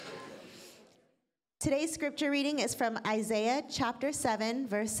Today's scripture reading is from Isaiah chapter 7,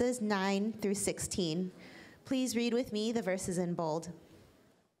 verses 9 through 16. Please read with me the verses in bold.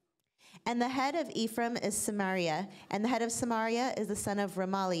 And the head of Ephraim is Samaria, and the head of Samaria is the son of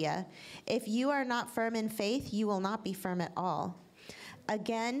Remaliah. If you are not firm in faith, you will not be firm at all.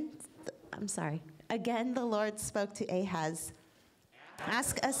 Again, the Lord spoke to Ahaz.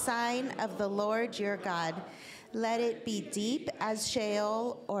 Ask a sign of the Lord your God. Let it be deep as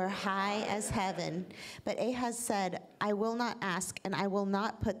Sheol or high as heaven. But Ahaz said, I will not ask, and I will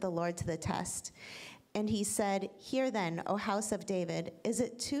not put the Lord to the test. And he said, Hear then, O house of David, is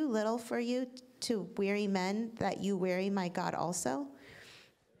it too little for you to weary men that you weary my God also?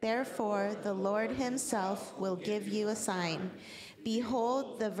 Therefore the Lord himself will give you a sign.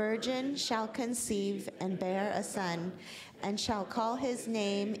 Behold, the virgin shall conceive and bear a son, and shall call his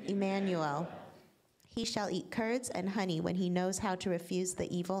name Immanuel. He shall eat curds and honey when he knows how to refuse the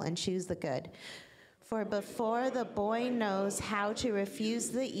evil and choose the good. For before the boy knows how to refuse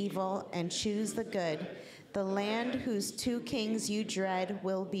the evil and choose the good, the land whose two kings you dread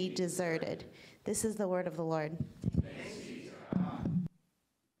will be deserted. This is the word of the Lord.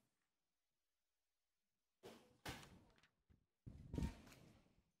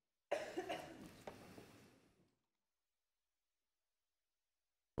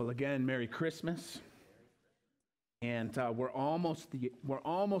 Well, again, Merry Christmas. And we're almost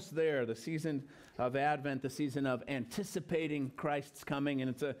there, the season of Advent, the season of anticipating Christ's coming. And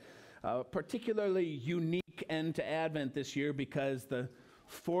it's a particularly unique end to Advent this year because the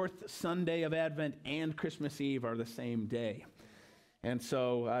fourth Sunday of Advent and Christmas Eve are the same day. And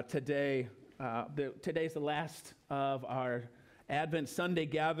so today's the last of our Advent Sunday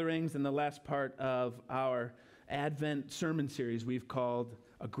gatherings and the last part of our Advent sermon series we've called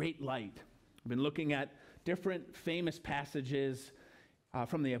A Great Light. We've been looking at different famous passages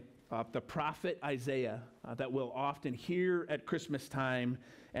from the prophet Isaiah that we'll often hear at Christmas time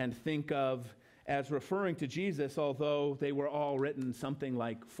and think of as referring to Jesus, although they were all written something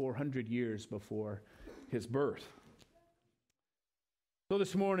like 400 years before his birth. So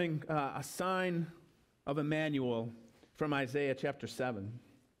this morning, a sign of Immanuel from Isaiah chapter 7.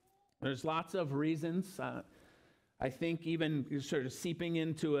 There's lots of reasons, I think even sort of seeping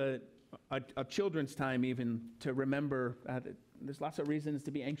into a children's time even to remember there's lots of reasons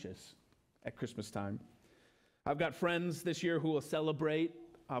to be anxious at Christmas time. I've got friends this year who will celebrate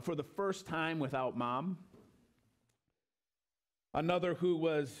for the first time without mom. Another who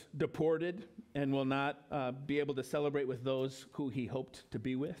was deported and will not be able to celebrate with those who he hoped to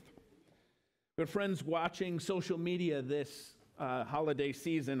be with. But friends watching social media this holiday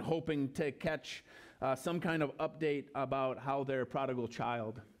season hoping to catch some kind of update about how their prodigal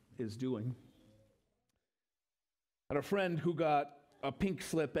child is doing. I had a friend who got a pink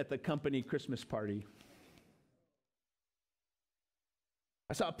slip at the company Christmas party.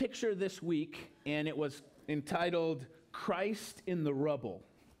 I saw a picture this week, and it was entitled Christ in the Rubble.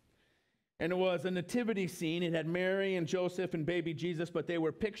 And it was a nativity scene. It had Mary and Joseph and baby Jesus, but they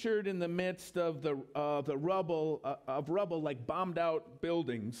were pictured in the midst of the rubble, like bombed out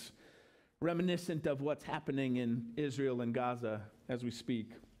buildings, reminiscent of what's happening in Israel and Gaza as we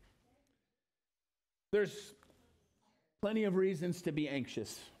speak. There's plenty of reasons to be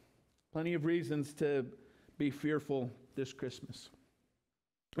anxious, plenty of reasons to be fearful this Christmas.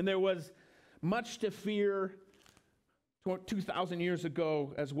 And there was much to fear 2,000 years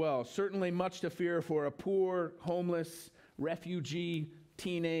ago as well. Certainly much to fear for a poor, homeless, refugee,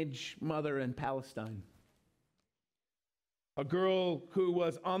 teenage mother in Palestine. A girl who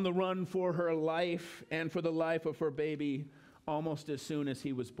was on the run for her life and for the life of her baby almost as soon as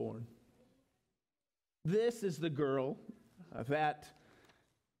he was born. This is the girl, that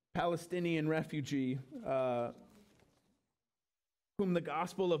Palestinian refugee, whom the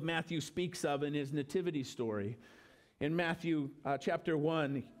Gospel of Matthew speaks of in his nativity story. In Matthew chapter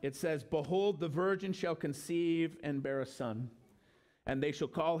 1, it says, Behold, the virgin shall conceive and bear a son, and they shall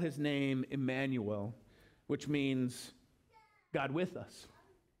call his name Immanuel, which means God with us.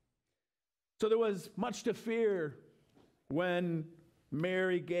 So there was much to fear when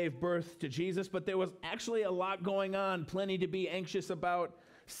Mary gave birth to Jesus, but there was actually a lot going on, plenty to be anxious about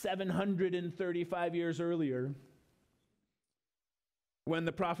 735 years earlier when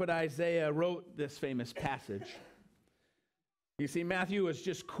the prophet Isaiah wrote this famous passage. You see, Matthew is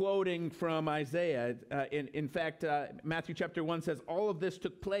just quoting from Isaiah. In fact, Matthew chapter 1 says, all of this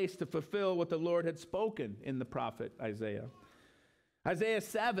took place to fulfill what the Lord had spoken in the prophet Isaiah. Isaiah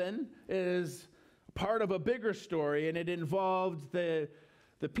 7 is part of a bigger story, and it involved the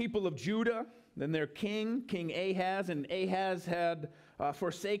people of Judah and their king, King Ahaz. And Ahaz had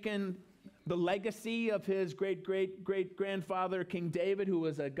forsaken the legacy of his great-great-great-grandfather, King David, who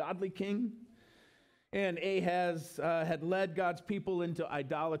was a godly king. And Ahaz had led God's people into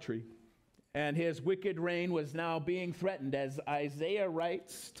idolatry. And his wicked reign was now being threatened. As Isaiah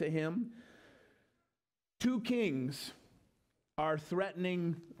writes to him, two kings are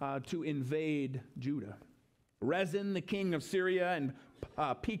threatening to invade Judah. Rezin, the king of Syria, and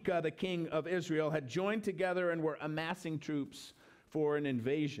Pekah, the king of Israel, had joined together and were amassing troops for an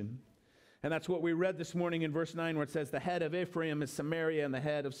invasion. And that's what we read this morning in verse 9, where it says, the head of Ephraim is Samaria, and the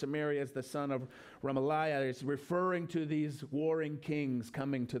head of Samaria is the son of Remaliah. It's referring to these warring kings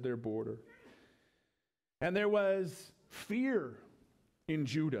coming to their border. And there was fear in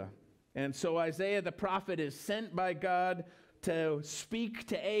Judah. And so Isaiah the prophet is sent by God to speak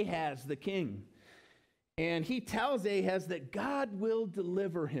to Ahaz, the king. And he tells Ahaz that God will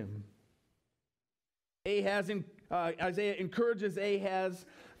deliver him. Isaiah encourages Ahaz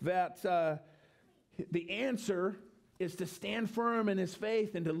that the answer is to stand firm in his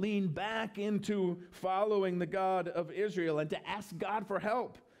faith and to lean back into following the God of Israel and to ask God for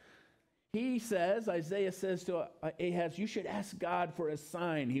help. Isaiah says to Ahaz, you should ask God for a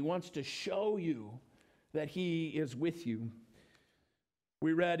sign. He wants to show you that he is with you.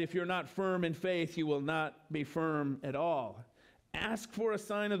 We read, if you're not firm in faith, you will not be firm at all. Ask for a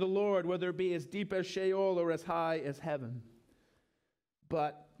sign of the Lord, whether it be as deep as Sheol or as high as heaven.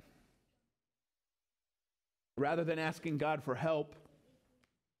 But rather than asking God for help,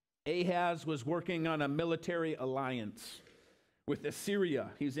 Ahaz was working on a military alliance with Assyria.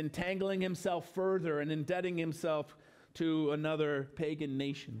 He's entangling himself further and indebting himself to another pagan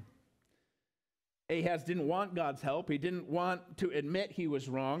nation. Ahaz didn't want God's help. He didn't want to admit he was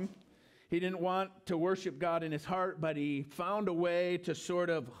wrong. He didn't want to worship God in his heart, but he found a way to sort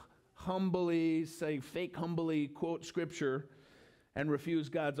of humbly, fake humbly quote scripture and refuse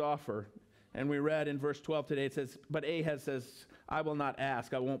God's offer. And we read in verse 12 today, it says, but Ahaz says, I will not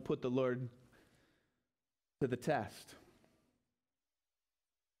ask. I won't put the Lord to the test.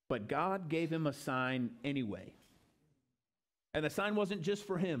 But God gave him a sign anyway. And the sign wasn't just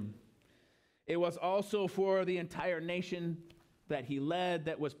for him. It was also for the entire nation that he led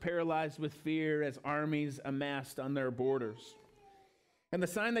that was paralyzed with fear as armies amassed on their borders. And the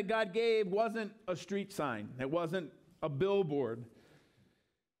sign that God gave wasn't a street sign. It wasn't a billboard.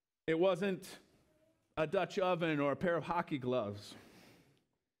 It wasn't a Dutch oven or a pair of hockey gloves.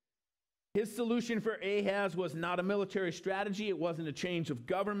 His solution for Ahaz was not a military strategy. It wasn't a change of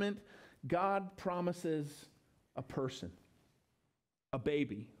government. God promises a person, a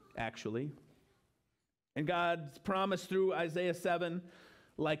baby, actually. And God's promise through Isaiah 7,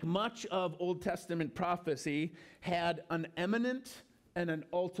 like much of Old Testament prophecy, had an imminent and an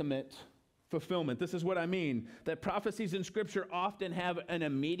ultimate fulfillment. This is what I mean, that prophecies in Scripture often have an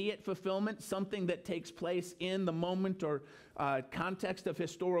immediate fulfillment, something that takes place in the moment or context of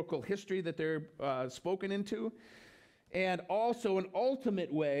historical history that they're spoken into, and also an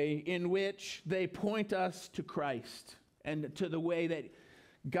ultimate way in which they point us to Christ and to the way that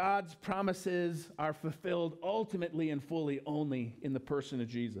God's promises are fulfilled ultimately and fully only in the person of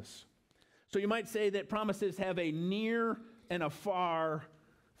Jesus. So you might say that promises have a near and a far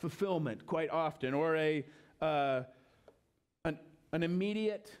fulfillment quite often, or an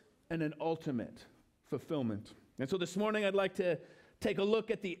immediate and an ultimate fulfillment. And so this morning I'd like to take a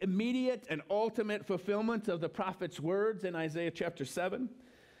look at the immediate and ultimate fulfillment of the prophet's words in Isaiah chapter 7.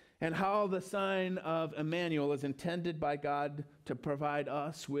 And how the sign of Immanuel is intended by God to provide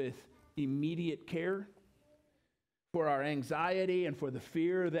us with immediate care for our anxiety and for the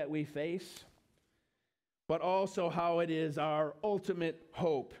fear that we face, but also how it is our ultimate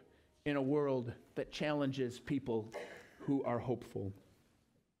hope in a world that challenges people who are hopeful.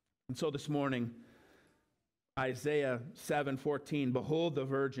 And so this morning, Isaiah 7:14, behold, the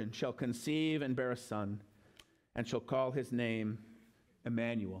virgin shall conceive and bear a son, and shall call his name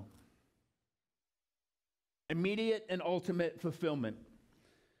Immanuel. Immediate and ultimate fulfillment.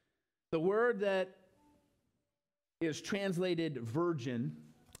 The word that is translated virgin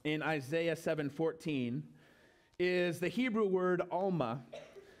in Isaiah 7:14 is the Hebrew word alma,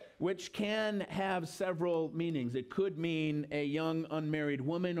 which can have several meanings. It could mean a young unmarried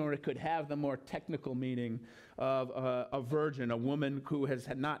woman, or it could have the more technical meaning of a virgin, a woman who has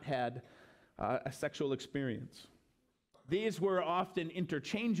not had a sexual experience. These were often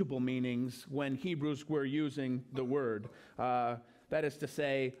interchangeable meanings when Hebrews were using the word. That is to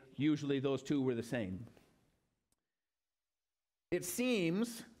say, usually those two were the same. It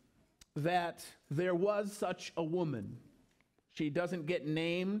seems that there was such a woman. She doesn't get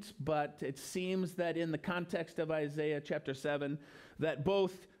named, but it seems that in the context of Isaiah chapter 7, that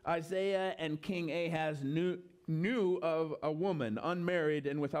both Isaiah and King Ahaz knew of a woman, unmarried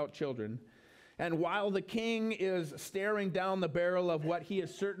and without children. And while the king is staring down the barrel of what he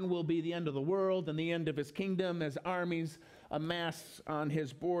is certain will be the end of the world and the end of his kingdom as armies amass on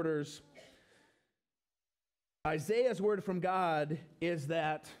his borders, Isaiah's word from God is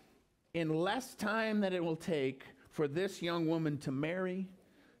that in less time than it will take for this young woman to marry,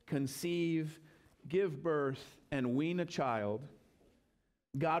 conceive, give birth, and wean a child,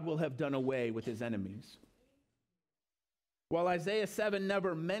 God will have done away with his enemies. While Isaiah 7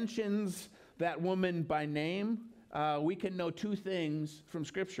 never mentions that woman by name, we can know two things from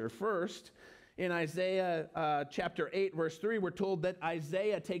Scripture. First, in Isaiah chapter 8, verse 3, we're told that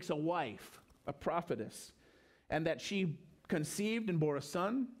Isaiah takes a wife, a prophetess, and that she conceived and bore a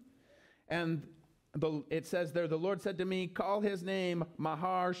son. And it says there, the Lord said to me, call his name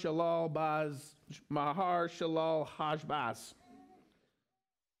Maher-Shalal-Hashbaz.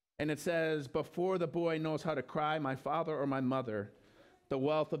 And it says, before the boy knows how to cry, my father or my mother, the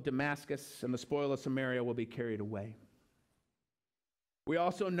wealth of Damascus and the spoil of Samaria will be carried away. We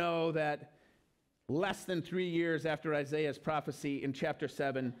also know that less than 3 years after Isaiah's prophecy in chapter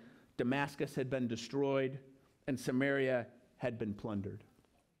 7, Damascus had been destroyed and Samaria had been plundered.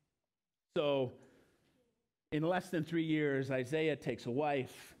 So in less than 3 years, Isaiah takes a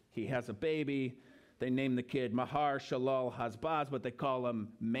wife, he has a baby. They name the kid Maher-Shalal-Hashbaz, but they call him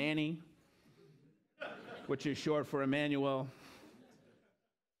Manny, which is short for Immanuel.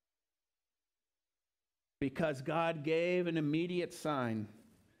 Because God gave an immediate sign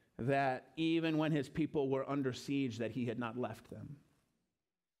that even when his people were under siege, that he had not left them,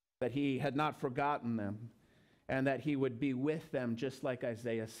 that he had not forgotten them, and that he would be with them just like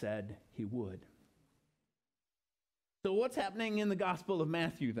Isaiah said he would. So what's happening in the Gospel of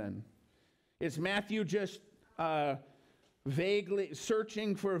Matthew then? Is Matthew just vaguely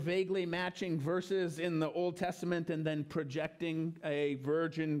searching for vaguely matching verses in the Old Testament and then projecting a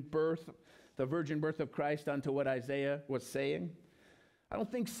virgin birth, the virgin birth of Christ onto what Isaiah was saying? I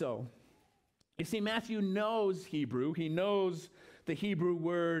don't think so. You see, Matthew knows Hebrew. He knows the Hebrew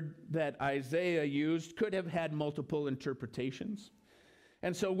word that Isaiah used could have had multiple interpretations.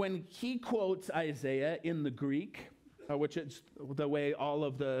 And so when he quotes Isaiah in the Greek, which is the way all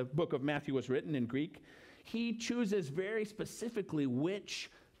of the book of Matthew was written in Greek, he chooses very specifically which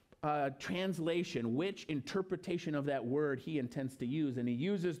translation, which interpretation of that word he intends to use. And he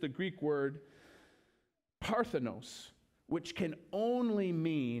uses the Greek word parthenos, which can only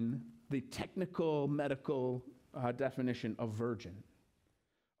mean the technical medical definition of virgin,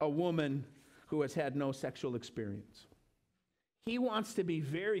 a woman who has had no sexual experience. He wants to be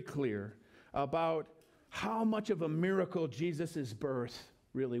very clear about how much of a miracle Jesus' birth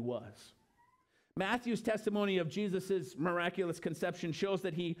really was. Matthew's testimony of Jesus' miraculous conception shows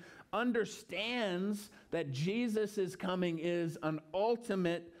that he understands that Jesus' coming is an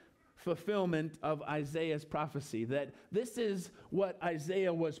ultimate fulfillment of Isaiah's prophecy, that this is what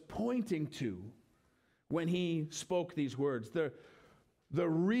Isaiah was pointing to when he spoke these words, the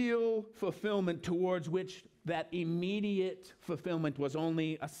real fulfillment towards which that immediate fulfillment was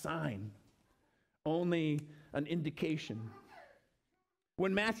only a sign, only an indication.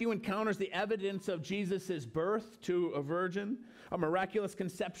 When Matthew encounters the evidence of Jesus' birth to a virgin, a miraculous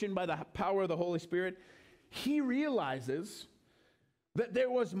conception by the power of the Holy Spirit, he realizes that there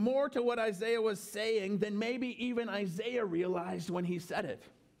was more to what Isaiah was saying than maybe even Isaiah realized when he said it.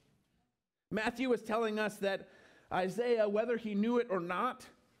 Matthew is telling us that Isaiah, whether he knew it or not,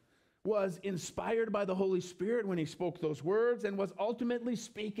 was inspired by the Holy Spirit when he spoke those words and was ultimately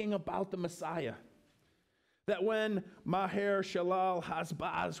speaking about the Messiah. That when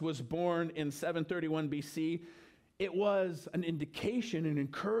Maher-Shalal-Hashbaz was born in 731 BC, it was an indication, an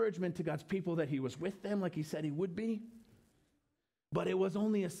encouragement to God's people that he was with them like he said he would be. But it was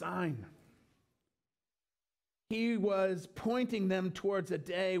only a sign. He was pointing them towards a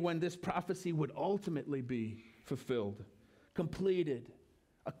day when this prophecy would ultimately be fulfilled, completed,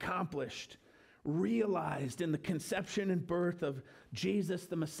 accomplished, realized in the conception and birth of Jesus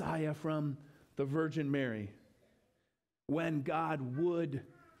the Messiah from the Virgin Mary, when God would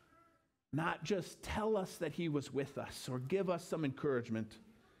not just tell us that he was with us or give us some encouragement,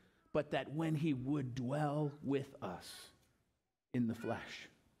 but that when he would dwell with us in the flesh.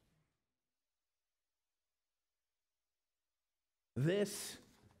 This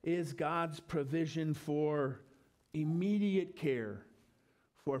is God's provision for immediate care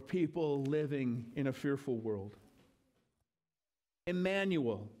for people living in a fearful world.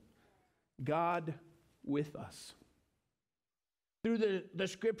 Immanuel, God with us. Throughout the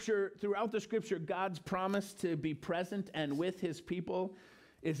scripture, God's promise to be present and with his people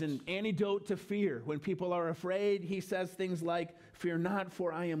is an antidote to fear. When people are afraid, he says things like, "Fear not,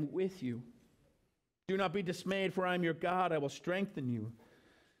 for I am with you. Do not be dismayed, for I am your God. I will strengthen you.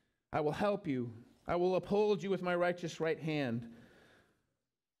 I will help you. I will uphold you with my righteous right hand."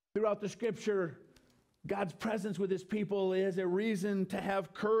 Throughout the scripture, God's presence with his people is a reason to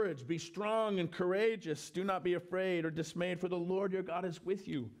have courage. Be strong and courageous. Do not be afraid or dismayed, for the Lord your God is with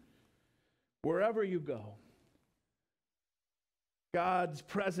you wherever you go. God's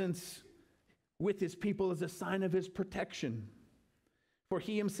presence with his people is a sign of his protection. For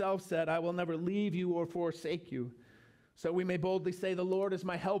he himself said, "I will never leave you or forsake you." So we may boldly say, "The Lord is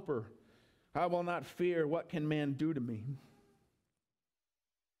my helper. I will not fear. What can man do to me?"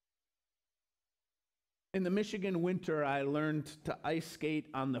 In the Michigan winter, I learned to ice skate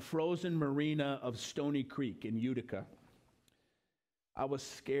on the frozen marina of Stony Creek in Utica. I was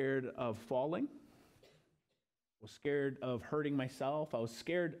scared of falling. I was scared of hurting myself. I was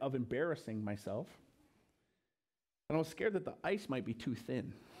scared of embarrassing myself. And I was scared that the ice might be too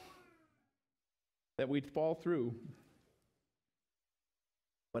thin, that we'd fall through.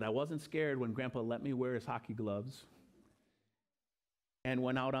 But I wasn't scared when Grandpa let me wear his hockey gloves and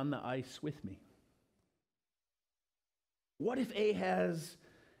went out on the ice with me. What if Ahaz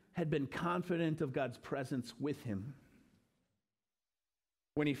had been confident of God's presence with him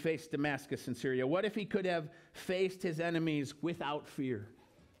when he faced Damascus in Syria? What if he could have faced his enemies without fear,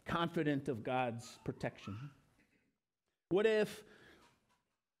 confident of God's protection? What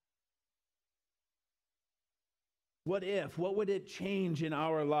would it change in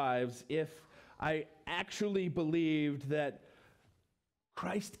our lives if I actually believed that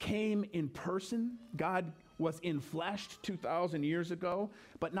Christ came in person, God was enfleshed 2,000 years ago,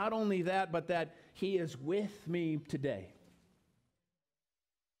 but not only that, but that he is with me today?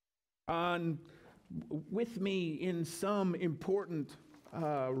 With me in some important,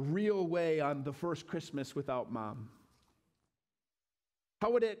 real way on the first Christmas without Mom.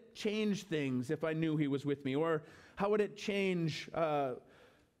 How would it change things if I knew he was with me? Or how would it change how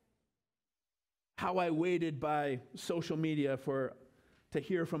I waited by social media to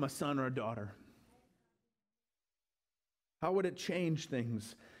hear from a son or a daughter? How would it change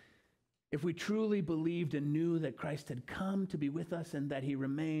things if we truly believed and knew that Christ had come to be with us and that he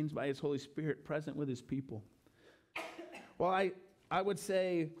remains by his Holy Spirit present with his people? Well, I would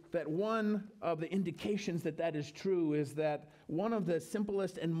say that one of the indications that that is true is that one of the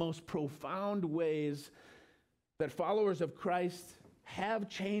simplest and most profound ways that followers of Christ have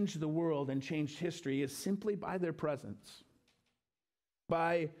changed the world and changed history is simply by their presence.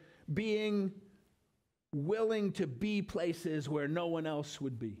 By being willing to be places where no one else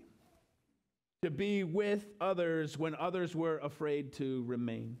would be. To be with others when others were afraid to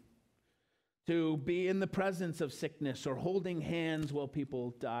remain. To be in the presence of sickness or holding hands while people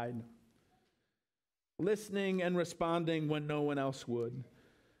died. Listening and responding when no one else would.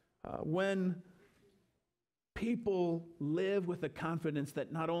 When people live with the confidence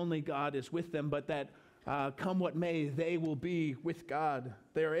that not only God is with them, but that come what may, they will be with God.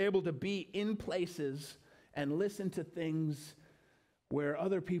 They are able to be in places and listen to things where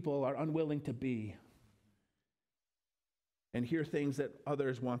other people are unwilling to be, and hear things that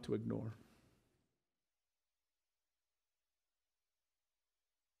others want to ignore.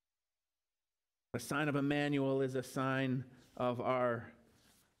 The sign of Immanuel is a sign of our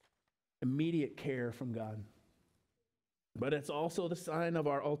immediate care from God, but it's also the sign of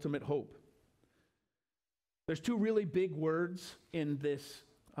our ultimate hope. There's two really big words in this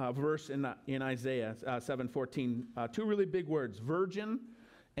verse in Isaiah 7:14. Two really big words, virgin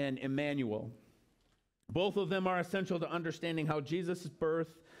and Immanuel. Both of them are essential to understanding how Jesus'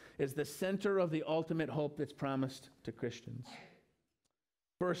 birth is the center of the ultimate hope that's promised to Christians.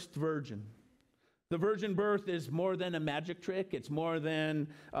 First, virgin. The virgin birth is more than a magic trick. It's more than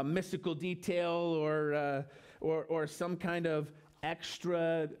a mystical detail or some kind of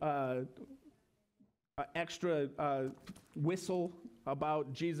extra whistle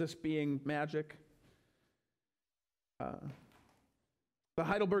about Jesus being magic. The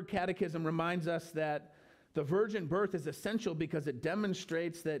Heidelberg Catechism reminds us that the virgin birth is essential because it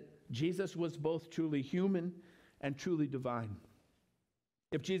demonstrates that Jesus was both truly human and truly divine.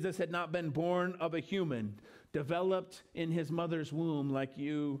 If Jesus had not been born of a human, developed in his mother's womb like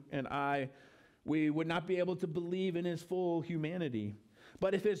you and I, we would not be able to believe in his full humanity.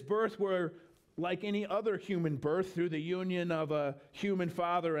 But if his birth were like any other human birth through the union of a human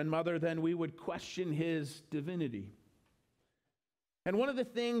father and mother, then we would question his divinity. And one of the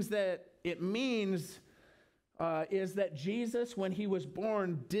things that it means is that Jesus, when he was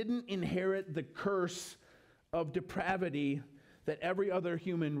born, didn't inherit the curse of depravity that every other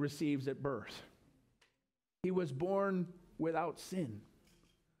human receives at birth. He was born without sin.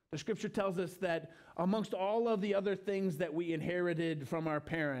 The scripture tells us that amongst all of the other things that we inherited from our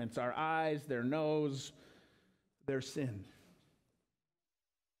parents, our eyes, their nose, their sin,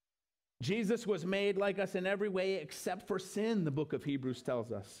 Jesus was made like us in every way except for sin, the book of Hebrews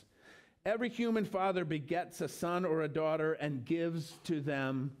tells us. Every human father begets a son or a daughter and gives to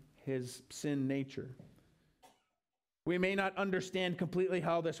them his sin nature. We may not understand completely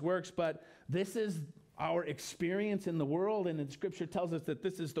how this works, but this is our experience in the world, and the scripture tells us that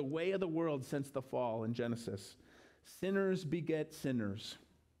this is the way of the world since the fall in Genesis. Sinners beget sinners.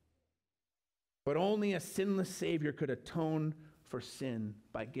 But only a sinless Savior could atone for sin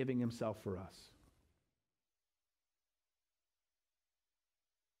by giving himself for us.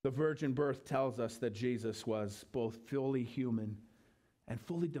 The virgin birth tells us that Jesus was both fully human and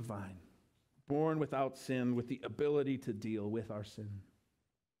fully divine, born without sin with the ability to deal with our sin.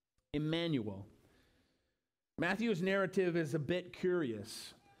 Immanuel. Matthew's narrative is a bit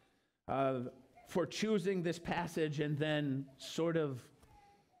curious for choosing this passage and then sort of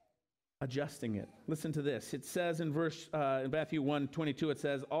adjusting it. Listen to this. It says in Matthew 1:22, it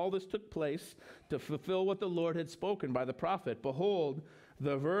says, "All this took place to fulfill what the Lord had spoken by the prophet. Behold,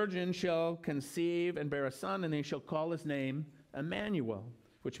 the virgin shall conceive and bear a son, and they shall call his name Immanuel,"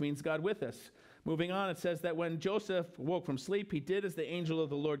 which means God with us. Moving on, it says that when Joseph woke from sleep, he did as the angel of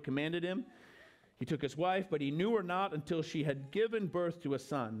the Lord commanded him. He took his wife, but he knew her not until she had given birth to a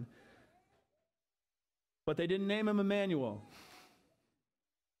son. But they didn't name him Immanuel.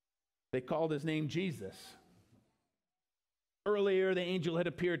 They called his name Jesus. Earlier, the angel had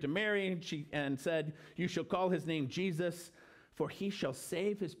appeared to Mary and said, "You shall call his name Jesus, for he shall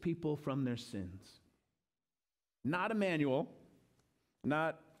save his people from their sins." Not Immanuel,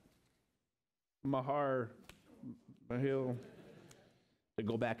 not Mahil, to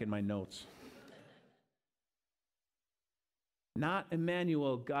go back in my notes. Not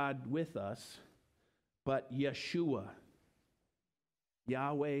Immanuel, God with us, but Yeshua,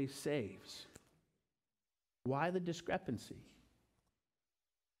 Yahweh saves. Why the discrepancy?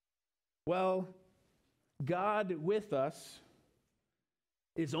 Well, God with us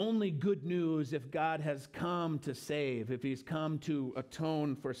is only good news if God has come to save, if he's come to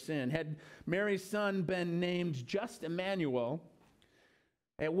atone for sin. Had Mary's son been named just Immanuel,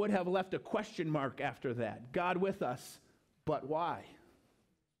 it would have left a question mark after that. God with us, but why?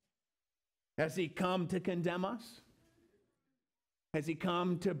 Has he come to condemn us? Has he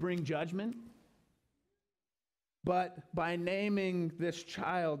come to bring judgment? But by naming this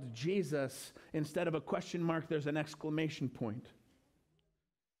child Jesus, instead of a question mark, there's an exclamation point.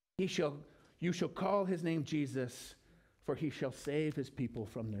 You shall call his name Jesus, for he shall save his people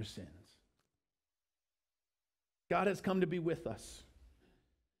from their sins. God has come to be with us.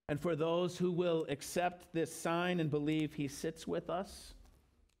 And for those who will accept this sign and believe he sits with us,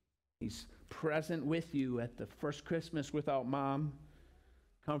 he's present with you at the first Christmas without mom,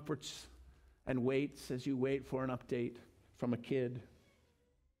 comforts and waits as you wait for an update from a kid.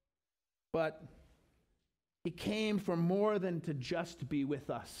 But he came for more than to just be with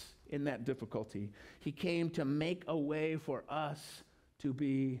us in that difficulty. He came to make a way for us to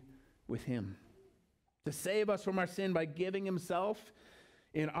be with him, to save us from our sin by giving himself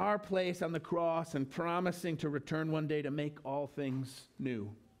in our place on the cross and promising to return one day to make all things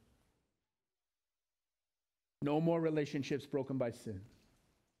new. No more relationships broken by sin.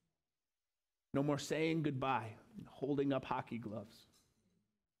 No more saying goodbye and holding up hockey gloves.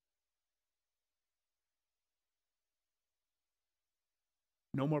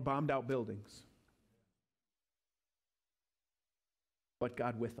 No more bombed out buildings. But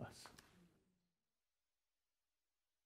God with us.